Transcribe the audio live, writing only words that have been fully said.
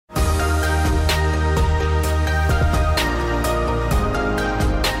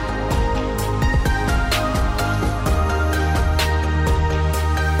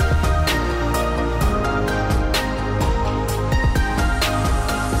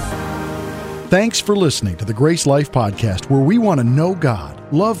Thanks for listening to the Grace Life Podcast, where we want to know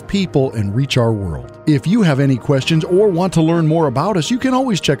God, love people, and reach our world. If you have any questions or want to learn more about us, you can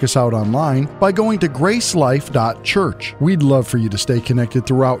always check us out online by going to GraceLife.church. We'd love for you to stay connected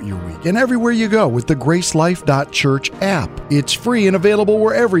throughout your week and everywhere you go with the GraceLife.church app. It's free and available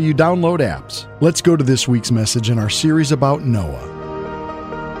wherever you download apps. Let's go to this week's message in our series about Noah.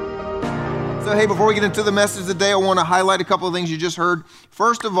 So, hey, before we get into the message today, I want to highlight a couple of things you just heard.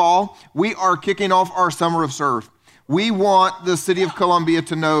 First of all, we are kicking off our Summer of Serve. We want the city of Columbia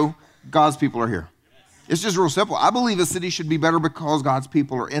to know God's people are here. It's just real simple. I believe a city should be better because God's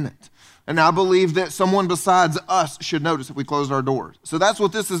people are in it. And I believe that someone besides us should notice if we closed our doors. So that's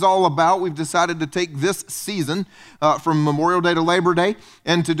what this is all about. We've decided to take this season from Memorial Day to Labor Day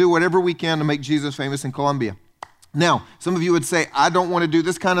and to do whatever we can to make Jesus famous in Columbia. Now, some of you would say, I don't want to do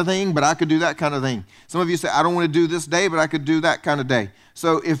this kind of thing, but I could do that kind of thing. Some of you say, I don't want to do this day, but I could do that kind of day.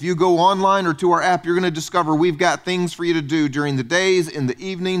 So if you go online or to our app, you're going to discover we've got things for you to do during the days, in the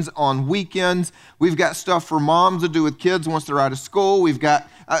evenings, on weekends. We've got stuff for moms to do with kids once they're out of school. We've got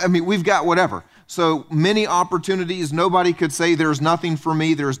whatever. So many opportunities. Nobody could say there's nothing for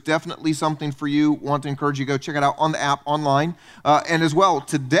me. There's definitely something for you. Want to encourage you to go check it out on the app online. And as well,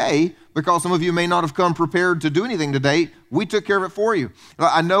 today, because some of you may not have come prepared to do anything today, we took care of it for you.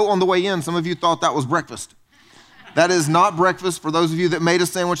 I know on the way in, some of you thought that was breakfast. That is not breakfast. For those of you that made a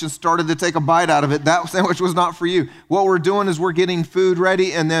sandwich and started to take a bite out of it, that sandwich was not for you. What we're doing is we're getting food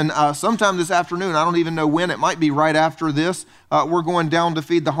ready, and then sometime this afternoon, I don't even know when, it might be right after this, we're going down to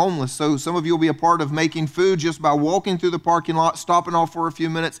feed the homeless. So some of you will be a part of making food just by walking through the parking lot, stopping off for a few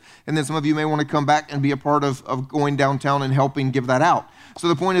minutes, and then some of you may want to come back and be a part of going downtown and helping give that out. So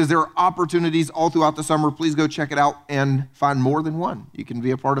the point is there are opportunities all throughout the summer. Please go check it out and find more than one. You can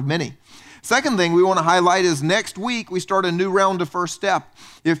be a part of many. Second thing we want to highlight is next week we start a new round of First Step.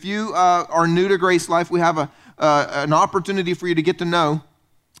 If you are new to Grace Life, we have an opportunity for you to get to know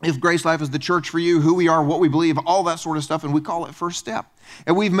if Grace Life is the church for you, who we are, what we believe, all that sort of stuff, and we call it First Step.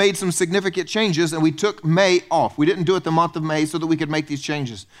 And we've made some significant changes, and we took May off. We didn't do it the month of May so that we could make these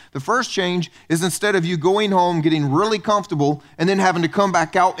changes. The first change is instead of you going home, getting really comfortable, and then having to come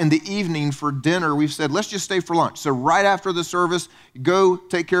back out in the evening for dinner, we've said, let's just stay for lunch. So right after the service, go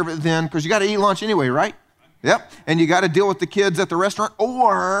take care of it then, because you got to eat lunch anyway, right? Yep, and you got to deal with the kids at the restaurant,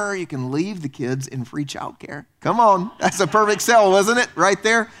 or you can leave the kids in free childcare. Come on, that's a perfect sell, wasn't it? Right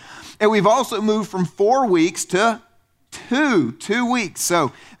there. And we've also moved from 4 weeks to two weeks.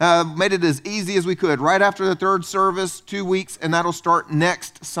 So made it as easy as we could. Right after the third service, 2 weeks, and that'll start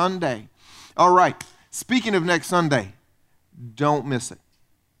next Sunday. All right, speaking of next Sunday, don't miss it.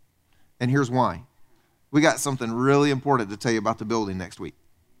 And here's why. We got something really important to tell you about the building next week.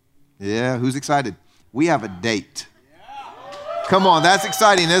 Yeah, who's excited? We have a date. Come on, that's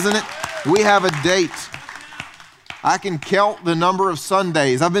exciting, isn't it? We have a date. I can count the number of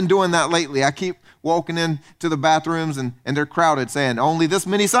Sundays. I've been doing that lately. I keep walking into the bathrooms and they're crowded saying, only this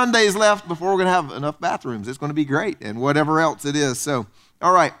many Sundays left before we're going to have enough bathrooms. It's going to be great, and whatever else it is. So,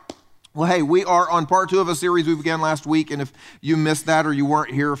 all right. Well, hey, we are on part 2 of a series we began last week, and if you missed that or you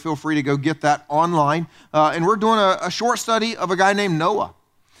weren't here, feel free to go get that online. And we're doing a short study of a guy named Noah.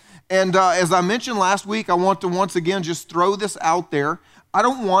 And as I mentioned last week, I want to once again just throw this out there. I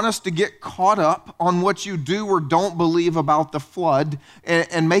don't want us to get caught up on what you do or don't believe about the flood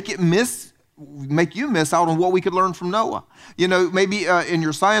and make you miss out on what we could learn from Noah. You know, maybe in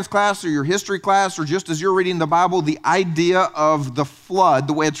your science class or your history class, or just as you're reading the Bible, the idea of the flood,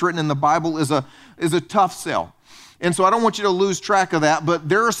 the way it's written in the Bible, is a tough sell. And so I don't want you to lose track of that, but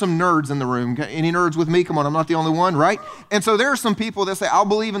there are some nerds in the room. Any nerds with me? Come on, I'm not the only one, right? And so there are some people that say, I'll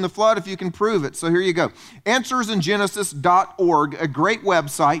believe in the flood if you can prove it. So here you go. Answersingenesis.org, a great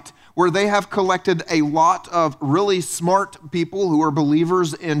website where they have collected a lot of really smart people who are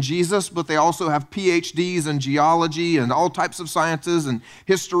believers in Jesus, but they also have PhDs in geology and all types of sciences and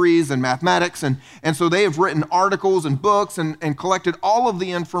histories and mathematics. And so they have written articles and books and collected all of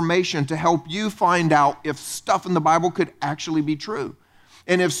the information to help you find out if stuff in the Bible could actually be true.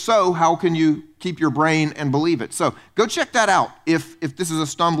 And if so, how can you keep your brain and believe it? So go check that out if this is a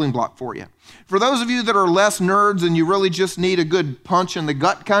stumbling block for you. For those of you that are less nerds and you really just need a good punch in the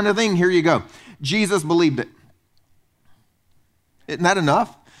gut kind of thing, here you go. Jesus believed it. Isn't that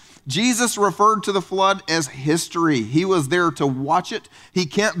enough? Jesus referred to the flood as history. He was there to watch it. He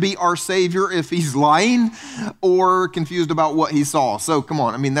can't be our Savior if he's lying or confused about what he saw. So come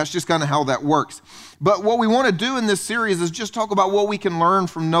on, I mean, that's just kind of how that works. But what we want to do in this series is just talk about what we can learn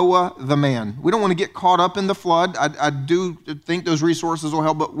from Noah the man. We don't want to get caught up in the flood. I do think those resources will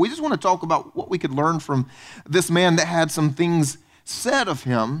help, but we just want to talk about what we could learn from this man that had some things said of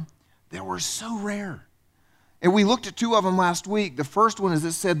him that were so rare. And we looked at two of them last week. The first one is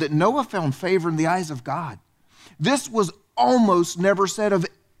it said that Noah found favor in the eyes of God. This was almost never said of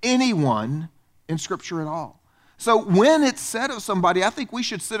anyone in Scripture at all. So when it's said of somebody, I think we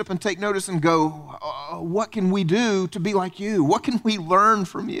should sit up and take notice and go, what can we do to be like you? What can we learn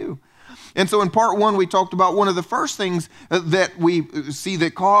from you? And so in part one, we talked about one of the first things that we see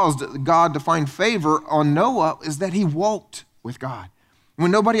that caused God to find favor on Noah is that he walked with God.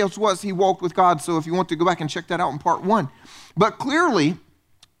 When nobody else was, he walked with God. So if you want to go back and check that out in part one. But clearly,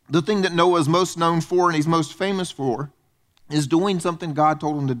 the thing that Noah is most known for and he's most famous for is doing something God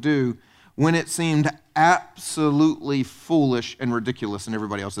told him to do when it seemed absolutely foolish and ridiculous in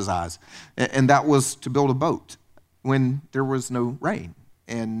everybody else's eyes. And that was to build a boat when there was no rain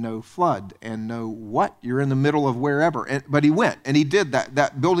and no flood and no what? You're in the middle of wherever. But he went and he did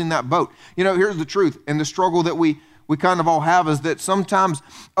that building that boat. You know, here's the truth. And the struggle that we kind of all have is that sometimes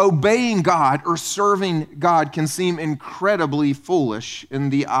obeying God or serving God can seem incredibly foolish in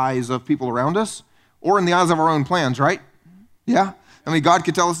the eyes of people around us or in the eyes of our own plans, right? Yeah? I mean, God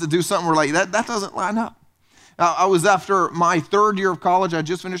could tell us to do something, we're like, that doesn't line up. I was after my third year of college. I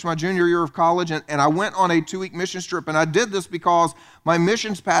just finished my junior year of college, and I went on a 2-week mission trip, and I did this because my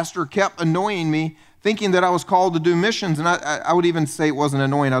missions pastor kept annoying me, thinking that I was called to do missions, and I would even say it wasn't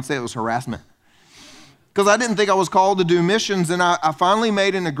annoying. I'd say it was harassment. Because I didn't think I was called to do missions, and I finally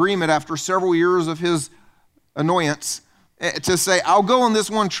made an agreement after several years of his annoyance to say, I'll go on this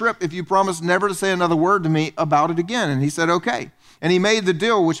one trip if you promise never to say another word to me about it again. And he said, okay. And he made the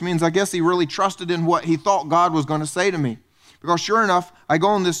deal, which means I guess he really trusted in what he thought God was going to say to me. Because sure enough, I go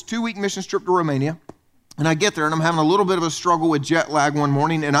on this 2-week mission trip to Romania, and I get there, and I'm having a little bit of a struggle with jet lag one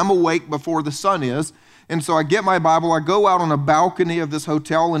morning, and I'm awake before the sun is. And so I get my Bible, I go out on a balcony of this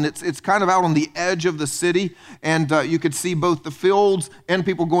hotel, and it's kind of out on the edge of the city, and you could see both the fields and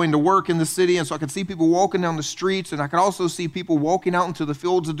people going to work in the city, and so I could see people walking down the streets, and I could also see people walking out into the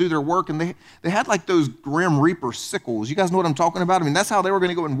fields to do their work, and they had like those Grim Reaper sickles. You guys know what I'm talking about? I mean, that's how they were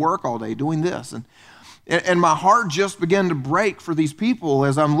going to go and work all day doing this. And my heart just began to break for these people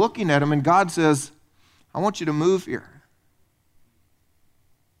as I'm looking at them, and God says, I want you to move here.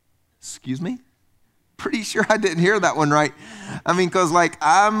 Excuse me? Pretty sure I didn't hear that one right. I mean, because like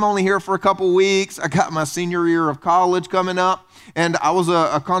I'm only here for a couple weeks. I got my senior year of college coming up, and I was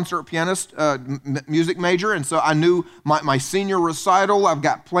a concert pianist, music major, and so I knew my senior recital I've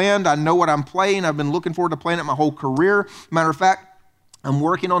got planned. I know what I'm playing. I've been looking forward to playing it my whole career. Matter of fact, I'm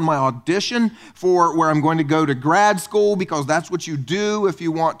working on my audition for where I'm going to go to grad school because that's what you do if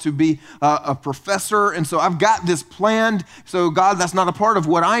you want to be a professor. And so I've got this planned. So God, that's not a part of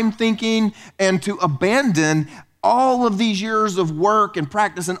what I'm thinking. And to abandon all of these years of work and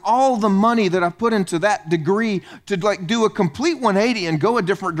practice and all the money that I've put into that degree to like do a complete 180 and go a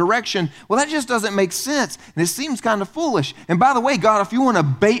different direction, well, that just doesn't make sense. And it seems kind of foolish. And by the way, God, if you want to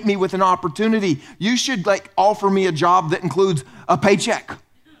bait me with an opportunity, you should like offer me a job that includes a paycheck.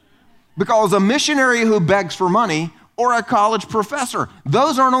 Because a missionary who begs for money or a college professor,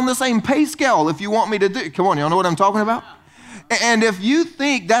 those aren't on the same pay scale if you want me to do. Come on, y'all know what I'm talking about? And if you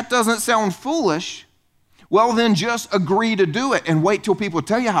think that doesn't sound foolish, well, then just agree to do it and wait till people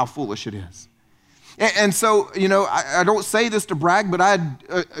tell you how foolish it is. And so, you know, I don't say this to brag, but I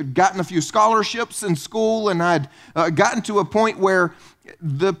had gotten a few scholarships in school, and I'd gotten to a point where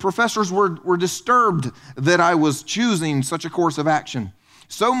the professors were disturbed that I was choosing such a course of action.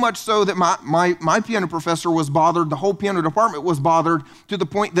 So much so that my piano professor was bothered, the whole piano department was bothered, to the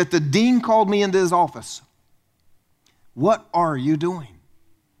point that the dean called me into his office. What are you doing?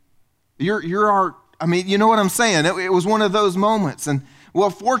 You're our... I mean, you know what I'm saying? It was one of those moments. And,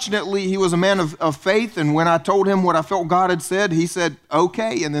 well, fortunately, he was a man of faith. And when I told him what I felt God had said, he said,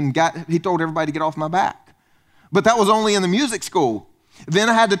 okay. And then he told everybody to get off my back. But that was only in the music school. Then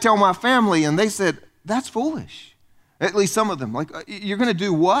I had to tell my family, and they said, that's foolish. At least some of them. Like, you're going to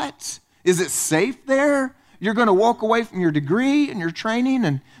do what? Is it safe there? You're going to walk away from your degree and your training?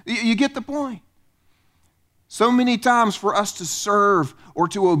 And you get the point. So many times for us to serve or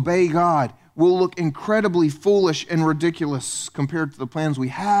to obey God will look incredibly foolish and ridiculous compared to the plans we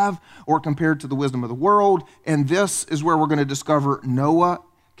have or compared to the wisdom of the world. And this is where we're going to discover Noah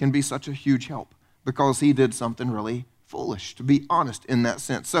can be such a huge help because he did something really foolish, to be honest, in that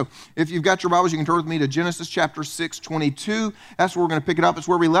sense. So if you've got your Bibles, you can turn with me to Genesis chapter 6:22. That's where we're going to pick it up. It's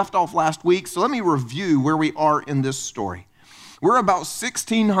where we left off last week. So let me review where we are in this story. We're about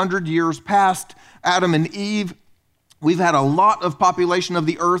 1,600 years past Adam and Eve We've had a lot of population of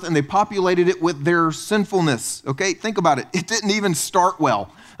the earth, and they populated it with their sinfulness, okay? Think about it. It didn't even start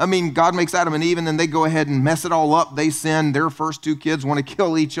well. I mean, God makes Adam and Eve, and then they go ahead and mess it all up. They sin. Their first two kids want to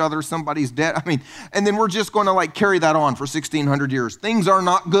kill each other. Somebody's dead. I mean, and then we're just going to like carry that on for 1,600 years. Things are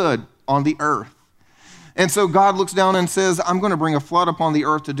not good on the earth. And so God looks down and says, I'm going to bring a flood upon the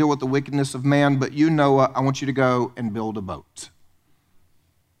earth to deal with the wickedness of man, but you, Noah, I want you to go and build a boat.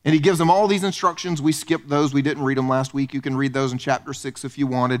 And he gives them all these instructions. We skipped those. We didn't read them last week. You can read those in chapter 6 if you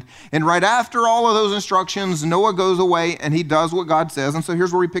wanted. And right after all of those instructions, Noah goes away and he does what God says. And so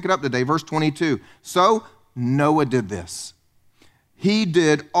here's where we pick it up today, verse 22. So Noah did this. He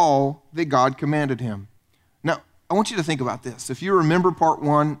did all that God commanded him. Now, I want you to think about this. If you remember part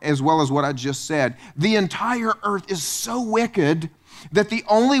 1 as well as what I just said, the entire earth is so wicked that the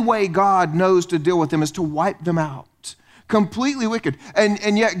only way God knows to deal with them is to wipe them out. Completely wicked.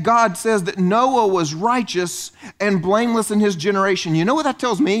 And yet God says that Noah was righteous and blameless in his generation. You know what that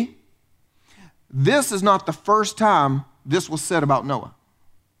tells me? This is not the first time this was said about Noah.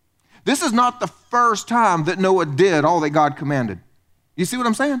 This is not the first time that Noah did all that God commanded. You see what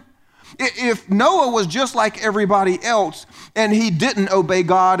I'm saying? If Noah was just like everybody else and he didn't obey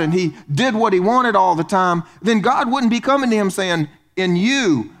God and he did what he wanted all the time, then God wouldn't be coming to him saying, in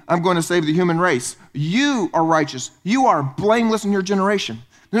you, I'm going to save the human race. You are righteous. You are blameless in your generation.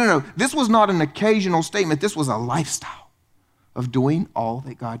 No. This was not an occasional statement. This was a lifestyle of doing all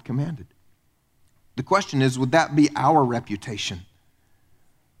that God commanded. The question is, would that be our reputation?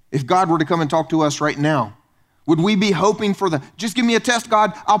 If God were to come and talk to us right now, would we be hoping for just give me a test,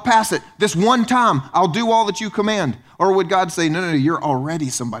 God, I'll pass it. This one time, I'll do all that you command. Or would God say, no, you're already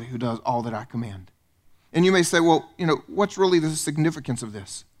somebody who does all that I command? And you may say, well, what's really the significance of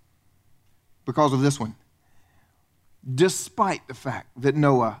this? Because of this one. Despite the fact that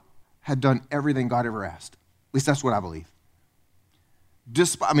Noah had done everything God ever asked, at least that's what I believe.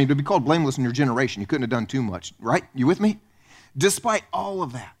 To be called blameless in your generation, you couldn't have done too much, right? You with me? Despite all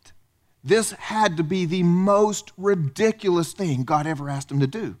of that, this had to be the most ridiculous thing God ever asked him to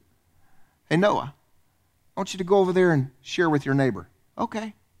do. Hey, Noah, I want you to go over there and share with your neighbor.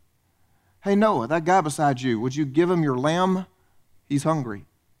 Okay. Hey, Noah, that guy beside you, would you give him your lamb? He's hungry.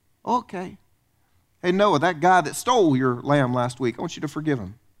 Okay. Hey, Noah, that guy that stole your lamb last week, I want you to forgive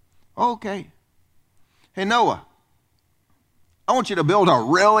him. Okay. Hey, Noah, I want you to build a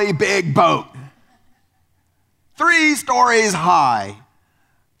really big boat. 3 stories high.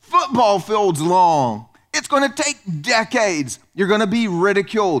 Football fields long. It's going to take decades. You're going to be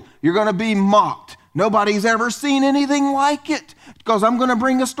ridiculed. You're going to be mocked. Nobody's ever seen anything like it because I'm going to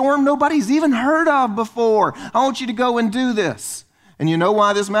bring a storm nobody's even heard of before. I want you to go and do this. And you know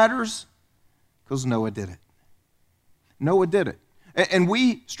why this matters? Because Noah did it. Noah did it. And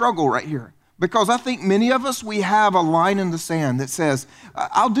we struggle right here because I think many of us, we have a line in the sand that says,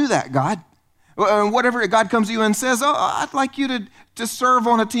 I'll do that, God. And whatever God comes to you and says, oh, I'd like you to serve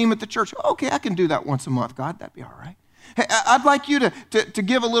on a team at the church. Okay, I can do that once a month, God. That'd be all right. Hey, I'd like you to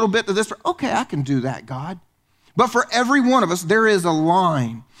give a little bit to this. Okay, I can do that, God. But for every one of us, there is a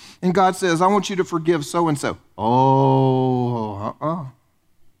line. And God says, I want you to forgive so-and-so.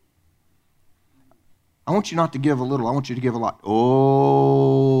 I want you not to give a little. I want you to give a lot.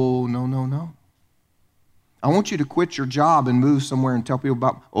 Oh, no. I want you to quit your job and move somewhere and tell people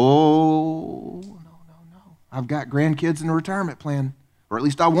about, no. I've got grandkids in a retirement plan. Or at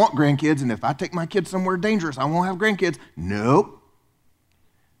least I want grandkids, and if I take my kids somewhere dangerous, I won't have grandkids. Nope.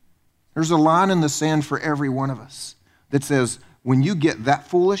 There's a line in the sand for every one of us that says, when you get that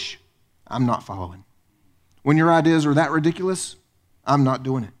foolish, I'm not following. When your ideas are that ridiculous, I'm not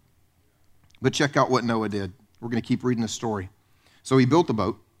doing it. But check out what Noah did. We're going to keep reading the story. So he built the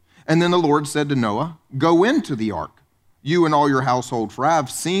boat, and then the Lord said to Noah, go into the ark, you and all your household, for I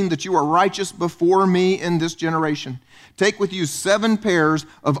have seen that you are righteous before me in this generation. Take with you 7 pairs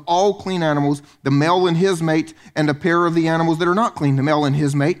of all clean animals, the male and his mate, and a pair of the animals that are not clean, the male and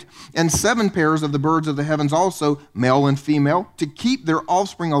his mate, and 7 pairs of the birds of the heavens also, male and female, to keep their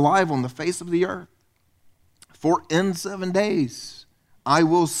offspring alive on the face of the earth. For in 7 days I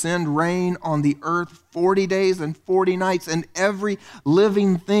will send rain on the earth 40 days and 40 nights, and every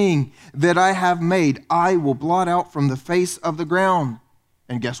living thing that I have made I will blot out from the face of the ground.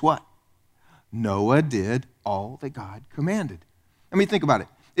 And guess what? Noah did all that God commanded. I mean, think about it.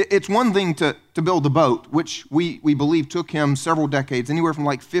 It's one thing to build the boat, which we believe took him several decades, anywhere from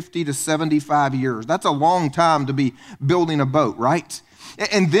like 50 to 75 years. That's a long time to be building a boat, right?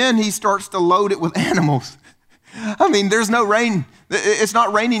 And then he starts to load it with animals. I mean, there's no rain. It's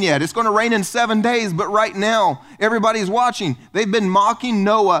not raining yet. It's going to rain in 7 days, but right now, everybody's watching. They've been mocking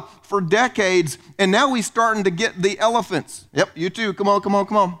Noah for decades, and now we're starting to get the elephants. Yep, you too. Come on, come on,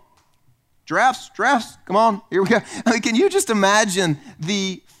 come on. Giraffes, come on. Here we go. I mean, can you just imagine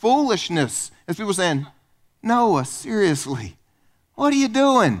the foolishness as people saying, Noah, seriously, what are you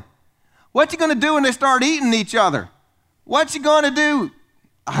doing? What you going to do when they start eating each other? What you going to do?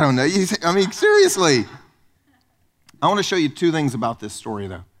 I don't know. I mean, seriously. I want to show you two things about this story,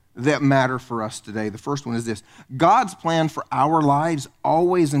 though, that matter for us today. The first one is this. God's plan for our lives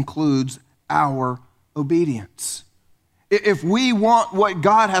always includes our obedience. If we want what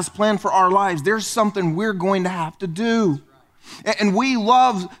God has planned for our lives, there's something we're going to have to do. And we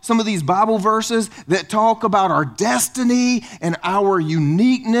love some of these Bible verses that talk about our destiny and our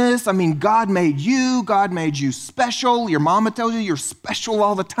uniqueness. I mean, God made you special. Your mama tells you you're special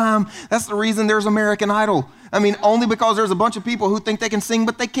all the time. That's the reason there's American Idol. I mean, only because there's a bunch of people who think they can sing,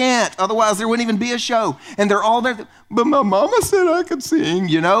 but they can't. Otherwise, there wouldn't even be a show. And they're all there. But my mama said I could sing,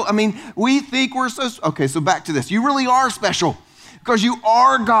 you know? I mean, we think we're so... Okay, so back to this. You really are special because you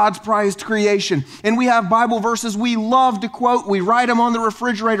are God's prized creation. And we have Bible verses we love to quote. We write them on the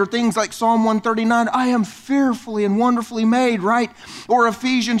refrigerator, things like Psalm 139, I am fearfully and wonderfully made, right? Or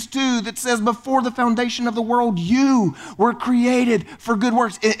Ephesians 2 that says, before the foundation of the world, you were created for good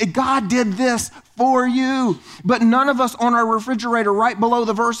works. God did this for you. But none of us on our refrigerator right below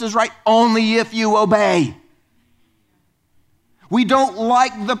the verses write, only if you obey. We don't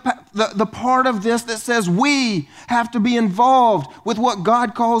like the part of this that says we have to be involved with what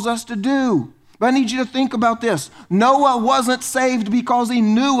God calls us to do. But I need you to think about this. Noah wasn't saved because he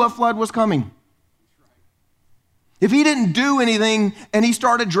knew a flood was coming. If he didn't do anything and he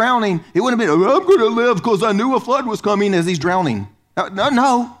started drowning, it wouldn't have been, I'm going to live because I knew a flood was coming as he's drowning.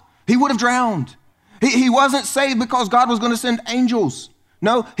 No, he would have drowned. He wasn't saved because God was going to send angels.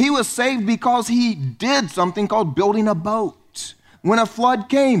 No, he was saved because he did something called building a boat. When a flood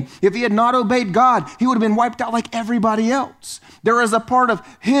came, if he had not obeyed God, he would have been wiped out like everybody else. There is a part of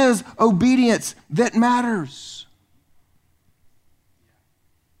his obedience that matters.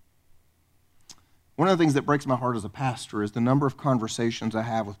 One of the things that breaks my heart as a pastor is the number of conversations I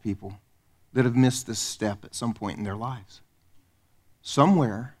have with people that have missed this step at some point in their lives.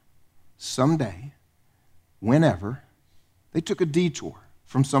 Somewhere, someday, whenever, they took a detour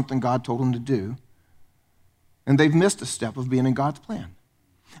from something God told them to do, and they've missed a step of being in God's plan.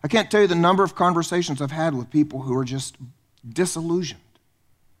 I can't tell you the number of conversations I've had with people who are just disillusioned,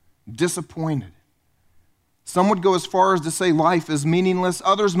 disappointed. Some would go as far as to say life is meaningless.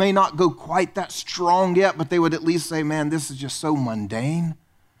 Others may not go quite that strong yet, but they would at least say, man, this is just so mundane.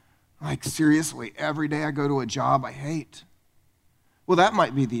 Like, seriously, every day I go to a job I hate. Well, that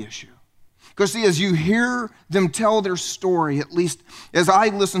might be the issue. Because see, as you hear them tell their story, at least as I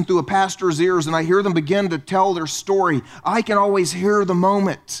listen through a pastor's ears and I hear them begin to tell their story, I can always hear the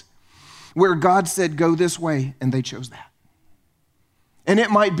moment where God said, go this way, and they chose that. And it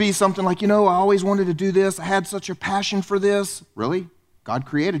might be something like, I always wanted to do this. I had such a passion for this. Really? God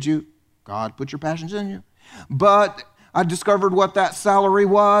created you. God put your passions in you. But I discovered what that salary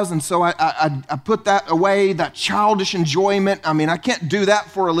was, and so I put that away, that childish enjoyment. I mean, I can't do that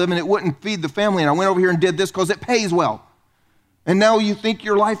for a living. It wouldn't feed the family, and I went over here and did this because it pays well. And now you think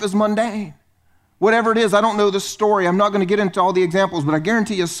your life is mundane. Whatever it is, I don't know the story. I'm not going to get into all the examples, but I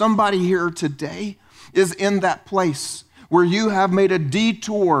guarantee you somebody here today is in that place where you have made a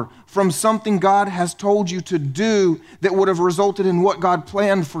detour from something God has told you to do that would have resulted in what God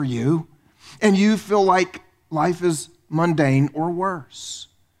planned for you, and you feel like life is mundane or worse.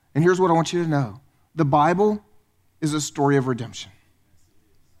 And here's what I want you to know. The Bible is a story of redemption.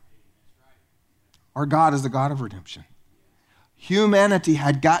 Our God is the God of redemption. Humanity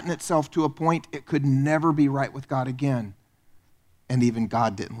had gotten itself to a point it could never be right with God again. And even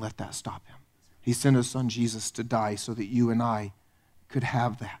God didn't let that stop him. He sent his son Jesus to die so that you and I could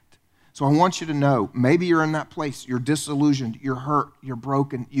have that. So I want you to know, maybe you're in that place, you're disillusioned, you're hurt, you're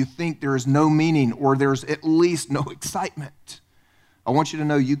broken, you think there is no meaning or there's at least no excitement. I want you to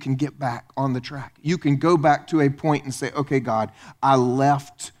know you can get back on the track. You can go back to a point and say, okay, God, I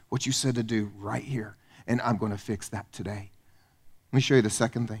left what you said to do right here, and I'm going to fix that today. Let me show you the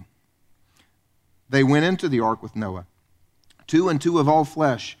second thing. They went into the ark with Noah, 2 and 2 of all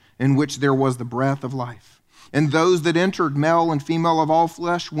flesh, in which there was the breath of life. And those that entered, male and female of all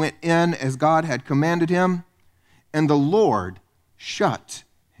flesh, went in as God had commanded him, and the Lord shut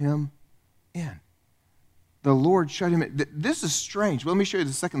him in. The Lord shut him in. This is strange. Let me show you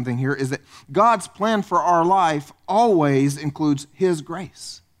the second thing here, is that God's plan for our life always includes his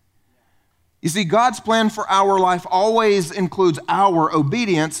grace. You see, God's plan for our life always includes our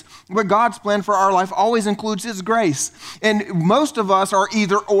obedience, but God's plan for our life always includes His grace. And most of us are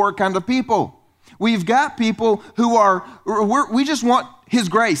either or kind of people. We've got people who we just want His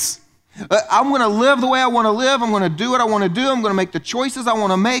grace. I'm going to live the way I want to live. I'm going to do what I want to do. I'm going to make the choices I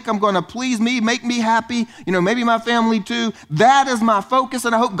want to make. I'm going to please me, make me happy, maybe my family too. That is my focus,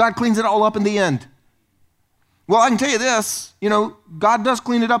 and I hope God cleans it all up in the end. Well, I can tell you this, God does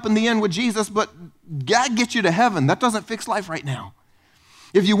clean it up in the end with Jesus, but God gets you to heaven. That doesn't fix life right now.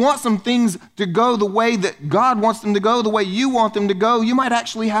 If you want some things to go the way that God wants them to go, the way you want them to go, you might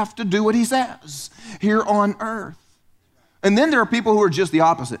actually have to do what He says here on earth. And then there are people who are just the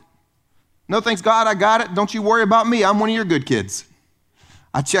opposite. No, thanks God, I got it. Don't you worry about me. I'm one of your good kids.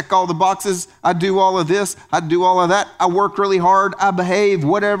 I check all the boxes. I do all of this. I do all of that. I work really hard. I behave,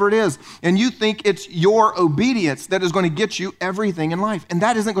 whatever it is. And you think it's your obedience that is going to get you everything in life. And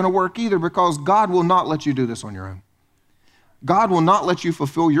that isn't going to work either, because God will not let you do this on your own. God will not let you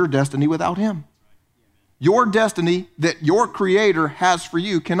fulfill your destiny without Him. Your destiny that your Creator has for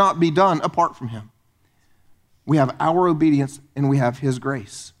you cannot be done apart from Him. We have our obedience and we have His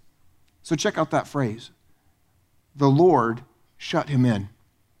grace. So check out that phrase. The Lord shut him in.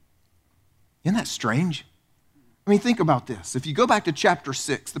 Isn't that strange? I mean, think about this. If you go back to chapter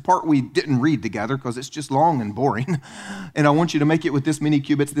 6, the part we didn't read together because it's just long and boring, and I want you to make it with this many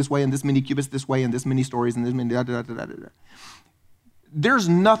cubits this way and this many cubits this way and this many stories and this many da-da-da-da-da-da. There's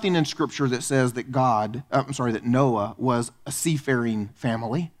nothing in Scripture that says that that Noah was a seafaring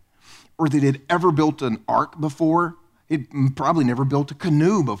family, or that he'd ever built an ark before. He'd probably never built a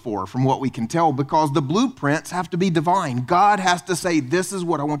canoe before, from what we can tell, because the blueprints have to be divine. God has to say, this is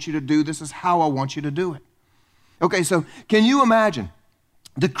what I want you to do. This is how I want you to do it. Okay, so can you imagine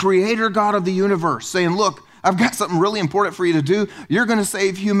the Creator God of the universe saying, look, I've got something really important for you to do. You're going to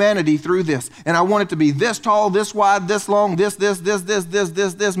save humanity through this. And I want it to be this tall, this wide, this long, this,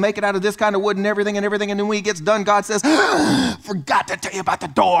 make it out of this kind of wood and everything. And then when He gets done, God says, forgot to tell you about the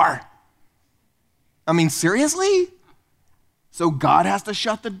door. I mean, seriously? So God has to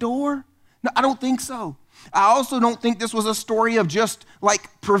shut the door? No, I don't think so. I also don't think this was a story of just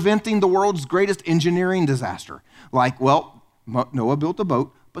like preventing the world's greatest engineering disaster. Like, well, Noah built a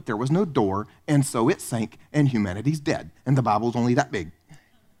boat, but there was no door, and so it sank, and humanity's dead, and the Bible's only that big.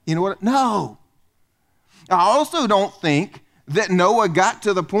 You know what? No. I also don't think that Noah got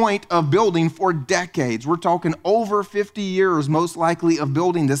to the point of building for decades. We're talking over 50 years, most likely, of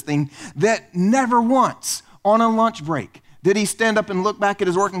building this thing, that never once on a lunch break did he stand up and look back at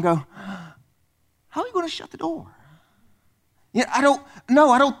his work and go, how are you going to shut the door? Yeah, I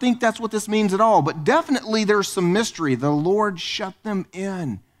don't think that's what this means at all, but definitely there's some mystery. The Lord shut them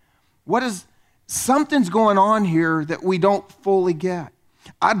in. Something's going on here that we don't fully get.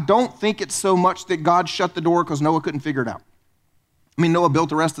 I don't think it's so much that God shut the door because Noah couldn't figure it out. I mean, Noah built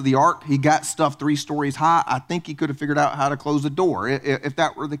the rest of the ark. He got stuff 3 stories high. I think he could have figured out how to close the door if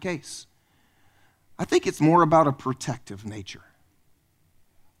that were the case. I think it's more about a protective nature.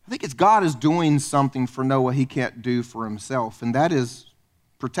 I think it's God is doing something for Noah He can't do for himself, and that is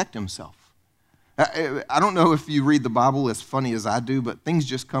protect himself. I don't know if you read the Bible as funny as I do, but things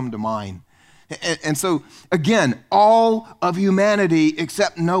just come to mind. And so, again, all of humanity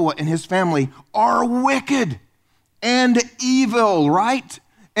except Noah and his family are wicked and evil, right?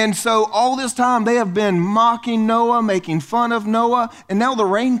 And so all this time they have been mocking Noah, making fun of Noah, and now the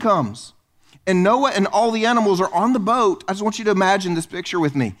rain comes. And Noah and all the animals are on the boat. I just want you to imagine this picture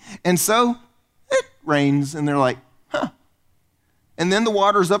with me. And so it rains, and they're like, huh. And then the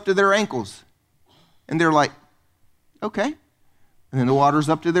water's up to their ankles. And they're like, okay. And then the water's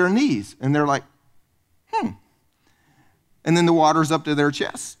up to their knees. And they're like, And then the water's up to their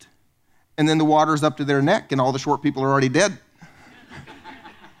chest. And then the water's up to their neck, and all the short people are already dead.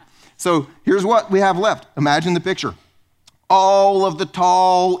 So here's what we have left. Imagine the picture. All of the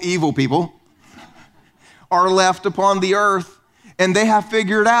tall, evil people are left upon the earth, and they have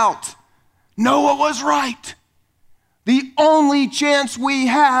figured out Noah was right. The only chance we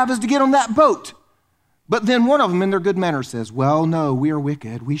have is to get on that boat. But then one of them in their good manner says, well, no, we are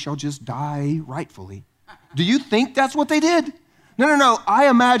wicked. We shall just die rightfully. Do you think that's what they did? No. I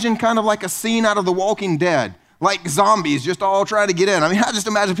imagine kind of like a scene out of The Walking Dead, like zombies just all trying to get in. I mean, I just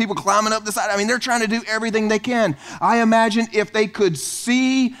imagine people climbing up the side. I mean, they're trying to do everything they can. I imagine if they could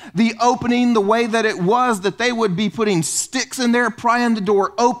see the opening the way that it was, that they would be putting sticks in there, prying the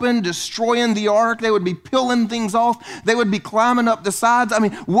door open, destroying the ark. They would be peeling things off. They would be climbing up the sides. I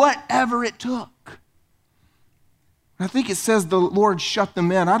mean, whatever it took. I think it says the Lord shut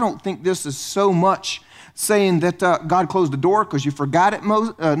them in. I don't think this is so much saying that God closed the door because you forgot it,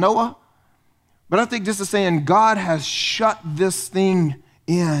 Noah. But I think this is saying God has shut this thing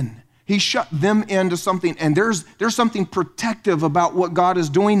in. He shut them into something, and there's something protective about what God is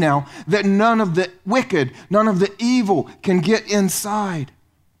doing now that none of the wicked, none of the evil can get inside.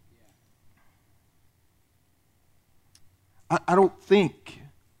 I don't think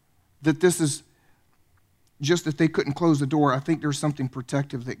that this is just that they couldn't close the door. I think there's something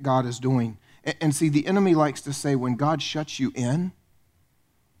protective that God is doing. And see, the enemy likes to say when God shuts you in,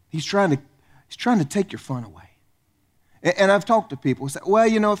 he's trying to take your fun away. And I've talked to people who say,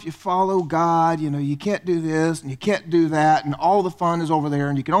 well, if you follow God, you can't do this and you can't do that, and all the fun is over there,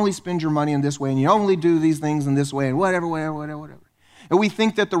 and you can only spend your money in this way, and you only do these things in this way, and whatever. And we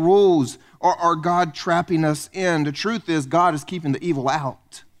think that the rules are God trapping us in. The truth is God is keeping the evil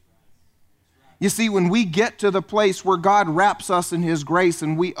out. You see, when we get to the place where God wraps us in his grace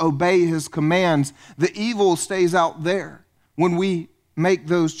and we obey his commands, the evil stays out there when we make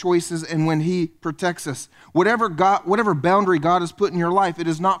those choices and when he protects us. Whatever boundary God has put in your life, it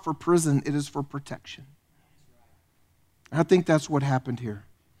is not for prison, it is for protection. I think that's what happened here.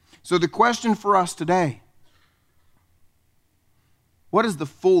 So the question for us today, what is the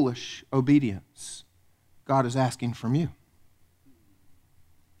foolish obedience God is asking from you?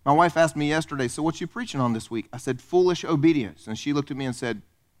 My wife asked me yesterday, so what you preaching on this week? I said, foolish obedience. And she looked at me and said,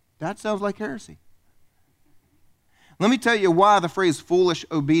 that sounds like heresy. Let me tell you why the phrase foolish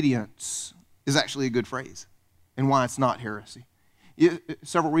obedience is actually a good phrase and why it's not heresy.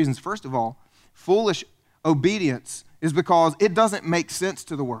 Several reasons. First of all, foolish obedience is because it doesn't make sense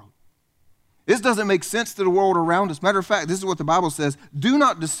to the world. This doesn't make sense to the world around us. Matter of fact, this is what the Bible says. Do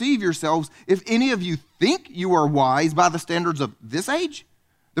not deceive yourselves. If any of you think you are wise by the standards of this age,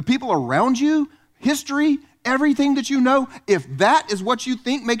 the people around you, history, everything that you know, if that is what you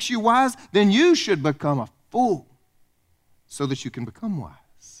think makes you wise, then you should become a fool so that you can become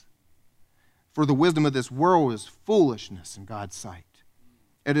wise. For the wisdom of this world is foolishness in God's sight.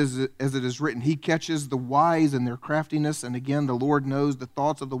 As it is written, he catches the wise in their craftiness, and again, the Lord knows the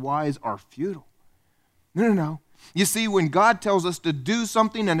thoughts of the wise are futile. No. You see, when God tells us to do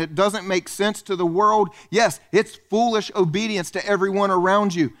something and it doesn't make sense to the world, yes, it's foolish obedience to everyone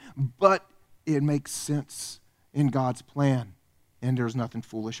around you, but it makes sense in God's plan, and there's nothing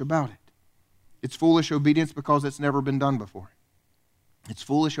foolish about it. It's foolish obedience because it's never been done before. It's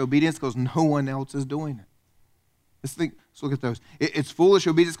foolish obedience because no one else is doing it. Let's look at those. It's foolish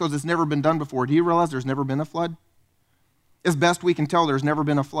obedience because it's never been done before. Do you realize there's never been a flood? As best we can tell, there's never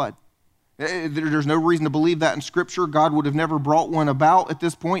been a flood. There's no reason to believe that in Scripture. God would have never brought one about at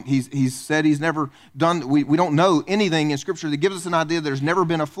this point. He's said he's never done. We don't know anything in Scripture that gives us an idea that there's never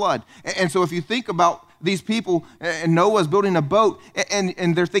been a flood. And so if you think about these people, and Noah's building a boat,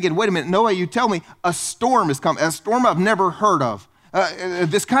 and they're thinking, wait a minute, Noah, you tell me a storm is coming, a storm I've never heard of.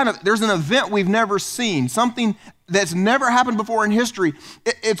 There's an event we've never seen, something that's never happened before in history.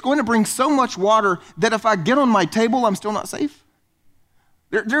 It's going to bring so much water that if I get on my table, I'm still not safe.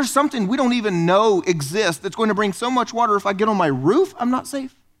 There's something we don't even know exists that's going to bring so much water. If I get on my roof, I'm not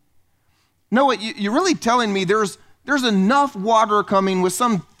safe. Noah, you're really telling me there's enough water coming with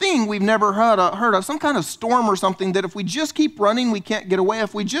something we've never heard of, some kind of storm or something that if we just keep running, we can't get away.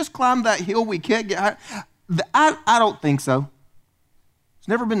 If we just climb that hill, we can't get. I don't think so. It's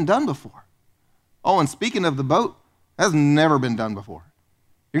never been done before. Oh, and speaking of the boat, that's never been done before.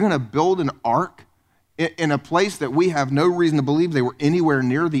 You're going to build an ark in a place that we have no reason to believe they were anywhere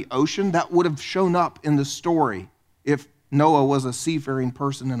near the ocean. That would have shown up in the story if Noah was a seafaring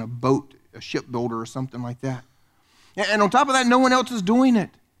person in a boat, a shipbuilder or something like that. And on top of that, no one else is doing it.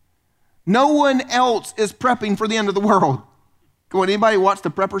 No one else is prepping for the end of the world. Come on, anybody watch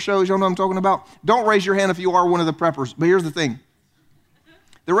the prepper shows? You know what I'm talking about? Don't raise your hand if you are one of the preppers. But here's the thing.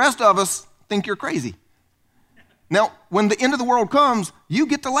 The rest of us think you're crazy. Now, when the end of the world comes, you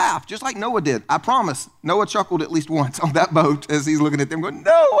get to laugh, just like Noah did. I promise. Noah chuckled at least once on that boat as he's looking at them going,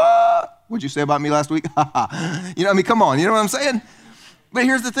 Noah, what'd you say about me last week? Come on, you know what I'm saying? But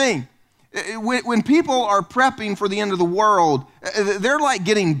here's the thing. When people are prepping for the end of the world, they're like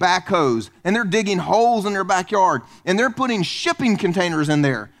getting backhoes, and they're digging holes in their backyard, and they're putting shipping containers in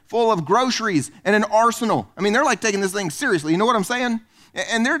there full of groceries and an arsenal. They're like taking this thing seriously. You know what I'm saying?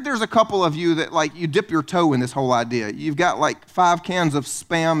 And there's a couple of you that you dip your toe in this whole idea. You've got 5 cans of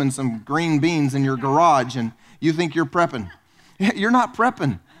Spam and some green beans in your garage, and you think you're prepping. You're not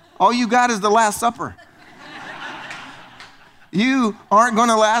prepping. All you got is the Last Supper. You aren't going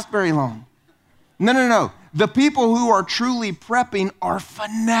to last very long. No. The people who are truly prepping are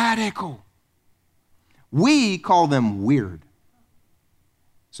fanatical. We call them weird.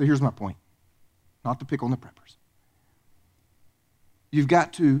 So here's my point. Not to pick on the preppers. You've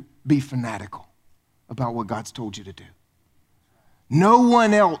got to be fanatical. about what God's told you to do. No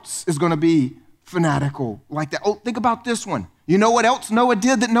one else is going to be fanatical like that. Oh, think about this one. You know what else Noah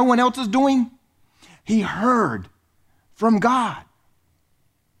did that no one else is doing? He heard from God.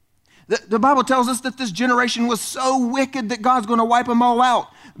 The Bible tells us that this generation was so wicked that God's going to wipe them all out.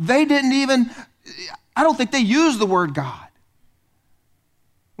 They didn't even, I don't think they used the word God.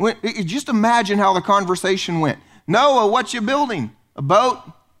 Just imagine how the conversation went. Noah, what you building? A boat?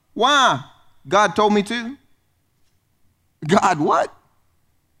 Why? God told me to. God what?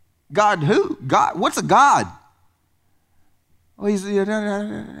 God who? God, what's a God?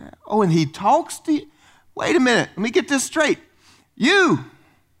 Oh, and he talks to you. Wait a minute, let me get this straight. You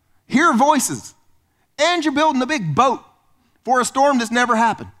hear voices, and you're building a big boat for a storm that's never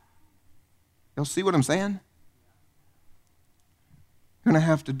happened. You'll see what I'm saying? You're going to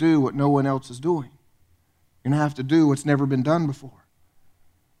have to do what no one else is doing. You're going to have to do what's never been done before.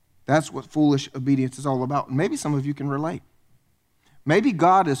 That's what foolish obedience is all about. And maybe some of you can relate. Maybe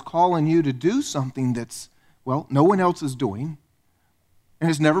God is calling you to do something that's, well, no one else is doing and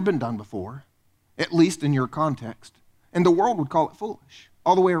has never been done before, at least in your context. And the world would call it foolish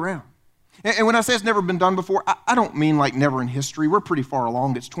all the way around. And when I say it's never been done before, I don't mean like never in history. We're pretty far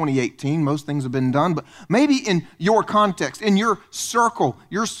along. It's 2018. Most things have been done. But maybe in your context, in your circle,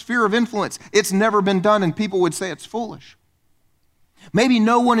 your sphere of influence, it's never been done and people would say it's foolish. Maybe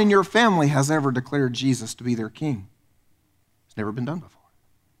no one in your family has ever declared Jesus to be their king. It's never been done before.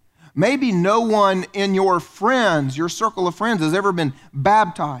 Maybe no one in your friends, your circle of friends, has ever been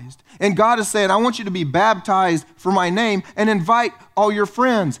baptized. And God is saying, I want you to be baptized for my name and invite all your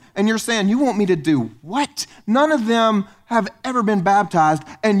friends. And you're saying, you want me to do what? None of them have ever been baptized.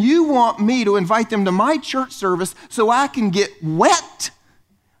 And you want me to invite them to my church service so I can get wet?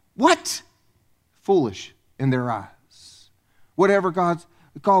 What? Foolish in their eyes. Whatever God's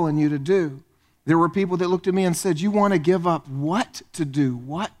calling you to do. There were people that looked at me and said, you want to give up what to do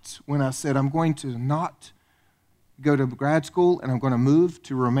what? When I said, I'm going to not go to grad school and I'm going to move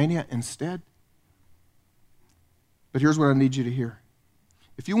to Romania instead. But here's what I need you to hear.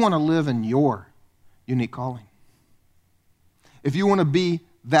 If you want to live in your unique calling, if you want to be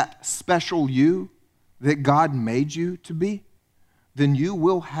that special you that God made you to be, then you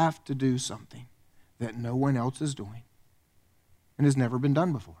will have to do something that no one else is doing and has never been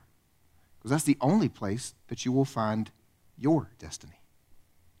done before. Because that's the only place that you will find your destiny.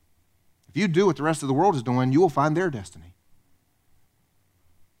 If you do what the rest of the world is doing, you will find their destiny.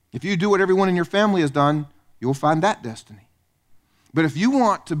 If you do what everyone in your family has done, you will find that destiny. But if you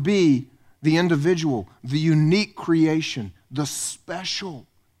want to be the individual, the unique creation, the special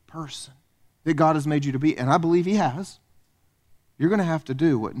person that God has made you to be, and I believe He has, you're going to have to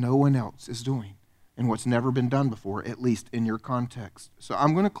do what no one else is doing. And what's never been done before, at least in your context. So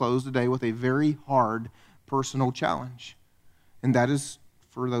I'm going to close today with a very hard personal challenge. And that is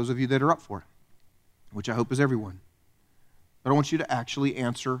for those of you that are up for it, which I hope is everyone. But I want you to actually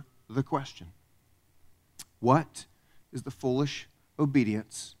answer the question. What is the foolish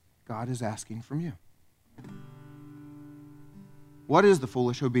obedience God is asking from you? What is the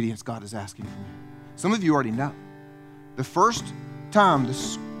foolish obedience God is asking from you? Some of you already know. The first time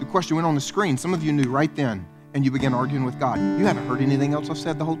the question went on the screen, some of you knew right then, and you began arguing with God. You haven't heard anything else I've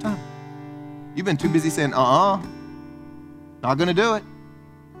said the whole time. You've been too busy saying, not going to do it.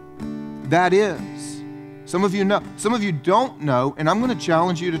 That is. Some of you know. Some of you don't know, and I'm going to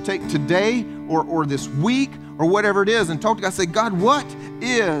challenge you to take today or this week or whatever it is and talk to God. Say, God, what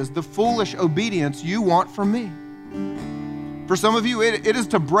is the foolish obedience you want from me? For some of you, it is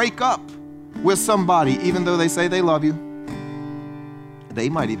to break up with somebody, even though they say they love you. They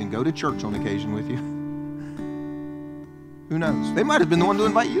might even go to church on occasion with you. Who knows? They might have been the one to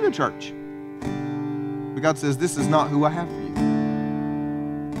invite you to church. But God says, this is not who I have for you.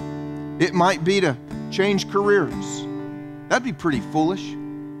 It might be to change careers. That'd be pretty foolish.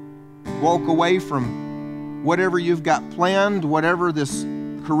 Walk away from whatever you've got planned, whatever this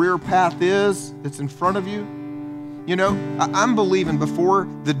career path is that's in front of you. You know, I'm believing before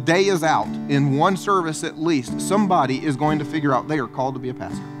the day is out, in one service at least, somebody is going to figure out they are called to be a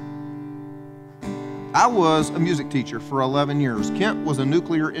pastor. I was a music teacher for 11 years. Kent was a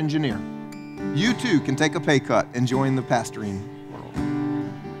nuclear engineer. You too can take a pay cut and join the pastoring world.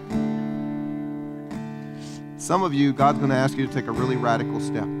 Some of you, God's going to ask you to take a really radical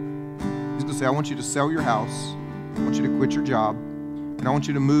step. He's going to say, I want you to sell your house, I want you to quit your job, and I want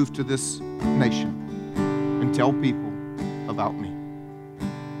you to move to this nation and tell people about me.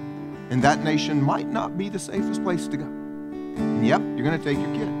 And that nation might not be the safest place to go. And yep, you're going to take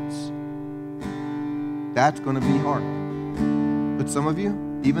your kids. That's going to be hard. But some of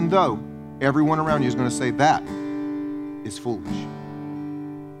you, even though everyone around you is going to say that is foolish.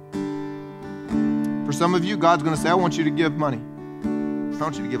 For some of you, God's going to say, I want you to give money. I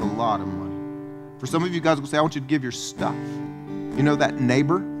want you to give a lot of money. For some of you, God's going to say, I want you to give your stuff. You know that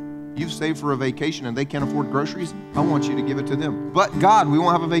neighbor you've saved for a vacation and they can't afford groceries? I want you to give it to them. But God, we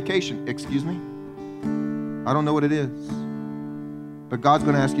won't have a vacation. Excuse me? I don't know what it is. But God's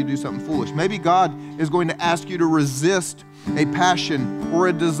going to ask you to do something foolish. Maybe God is going to ask you to resist a passion or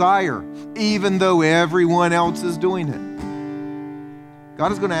a desire, even though everyone else is doing it.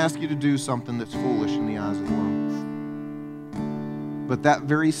 God is going to ask you to do something that's foolish in the eyes of the world. But that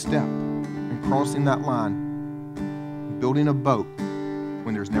very step in crossing that line, building a boat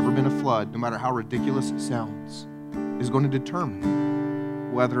when there's never been a flood, no matter how ridiculous it sounds, is going to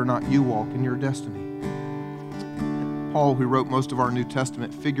determine whether or not you walk in your destiny. Paul, who wrote most of our New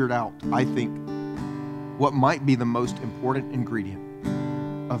Testament, figured out, I think, what might be the most important ingredient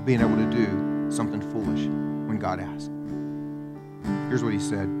of being able to do something foolish when God asks. Here's what he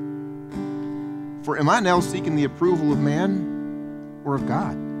said. For am I now seeking the approval of man or of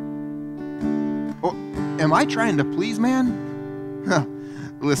God? Or am I trying to please man?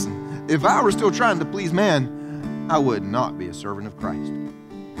 Listen, if I were still trying to please man, I would not be a servant of Christ.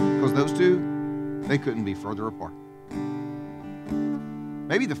 Because those two, they couldn't be further apart.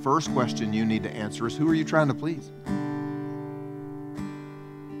 Maybe the first question you need to answer is, who are you trying to please?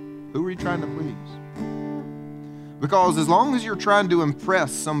 Who are you trying to please? Because as long as you're trying to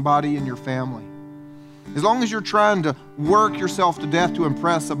impress somebody in your family, as long as you're trying to work yourself to death to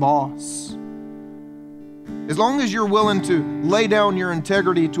impress a boss, as long as you're willing to lay down your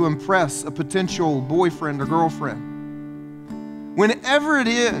integrity to impress a potential boyfriend or girlfriend, whenever it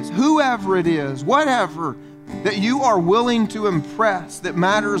is, whoever it is, whatever that you are willing to impress that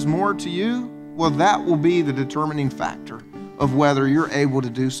matters more to you, well, that will be the determining factor of whether you're able to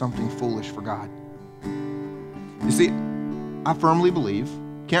do something foolish for God. You see, I firmly believe,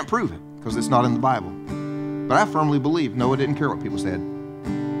 can't prove it because it's not in the Bible, but I firmly believe Noah didn't care what people said.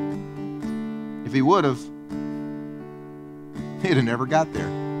 If he would have, he'd have never got there.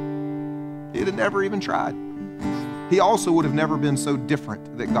 He'd have never even tried. He also would have never been so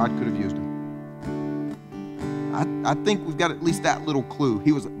different that God could have used him. I think we've got at least that little clue.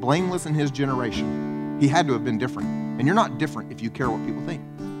 He was blameless in his generation. He had to have been different. And you're not different if you care what people think.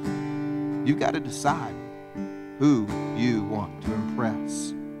 You've got to decide who you want to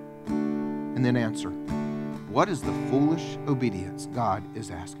impress. And then answer, what is the foolish obedience God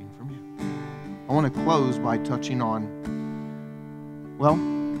is asking from you? I want to close by touching on, well,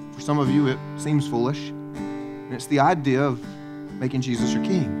 for some of you it seems foolish. And it's the idea of making Jesus your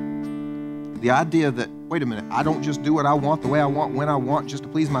king. The idea that, wait a minute, I don't just do what I want, the way I want, when I want, just to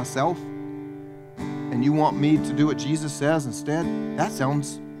please myself. And you want me to do what Jesus says instead? That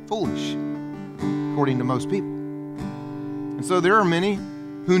sounds foolish, according to most people. And so there are many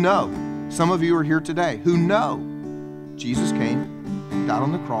who know. Some of you are here today who know Jesus came, died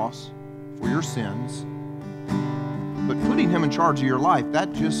on the cross for your sins, but putting him in charge of your life,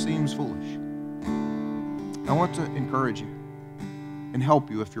 that just seems foolish. I want to encourage you and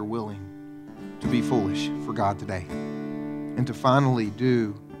help you if you're willing to be foolish for God today and to finally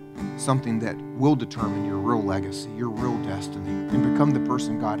do something that will determine your real legacy, your real destiny, and become the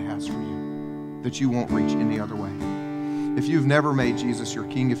person God has for you that you won't reach any other way. If you've never made Jesus your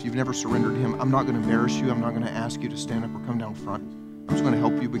king, if you've never surrendered to him, I'm not going to embarrass you. I'm not going to ask you to stand up or come down front. I'm just going to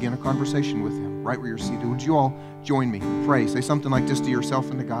help you begin a conversation with him right where you're seated. Would you all join me? Pray. Say something like this to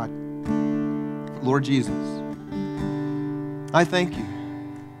yourself and to God. Lord Jesus, I thank you.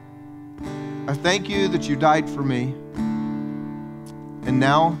 I thank you that you died for me, and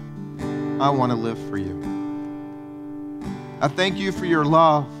now I want to live for you. I thank you for your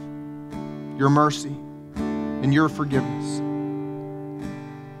love, your mercy, and your forgiveness.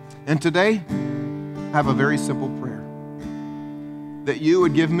 And today, I have a very simple prayer, that you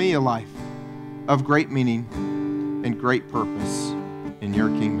would give me a life of great meaning and great purpose in your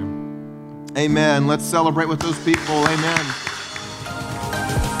kingdom. Amen. Let's celebrate with those people. Amen.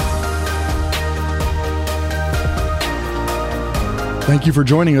 Thank you for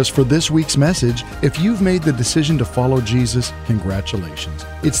joining us for this week's message. If you've made the decision to follow Jesus, congratulations.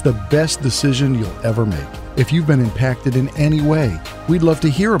 It's the best decision you'll ever make. If you've been impacted in any way, we'd love to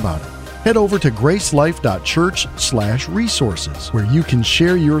hear about it. Head over to gracelife.church/resources, where you can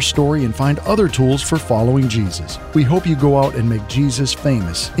share your story and find other tools for following Jesus. We hope you go out and make Jesus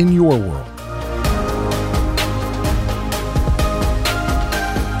famous in your world.